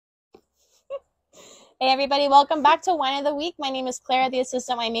Hey everybody, welcome back to Wine of the Week. My name is Claire, the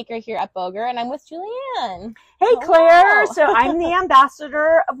assistant winemaker here at Boger, and I'm with Juliann. Hey Claire, so I'm the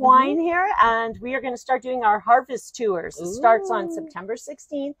ambassador of wine here, and we are going to start doing our harvest tours. It starts on September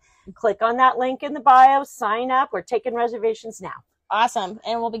 16th. Click on that link in the bio, sign up. We're taking reservations now. Awesome.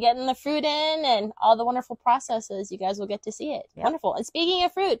 And we'll be getting the fruit in and all the wonderful processes. You guys will get to see it. Yep. Wonderful. And speaking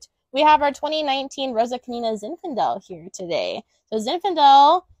of fruit, we have our 2019 Rosa Canina Zinfandel here today. So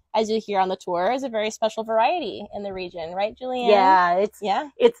Zinfandel, as you hear on the tour, is a very special variety in the region, right, Juliann? Yeah,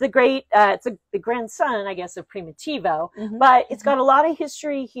 it's the great, the grandson, I guess, of Primitivo, but it's got a lot of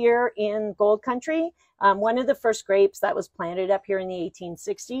history here in Gold Country. One of the first grapes that was planted up here in the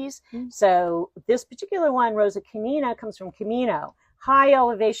 1860s. So this particular one, Rosa Canina, comes from Camino, high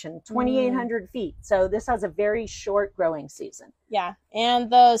elevation, 2,800 feet. So this has a very short growing season. Yeah, and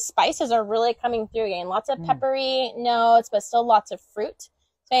the spices are really coming through again. Lots of peppery notes, but still lots of fruit.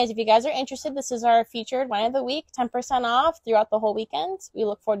 So guys, if you guys are interested, this is our featured wine of the week, 10% off throughout the whole weekend. We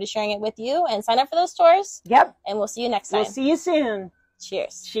look forward to sharing it with you, and sign up for those tours. Yep. And we'll see you next time. We'll see you soon.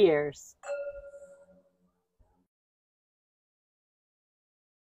 Cheers. Cheers.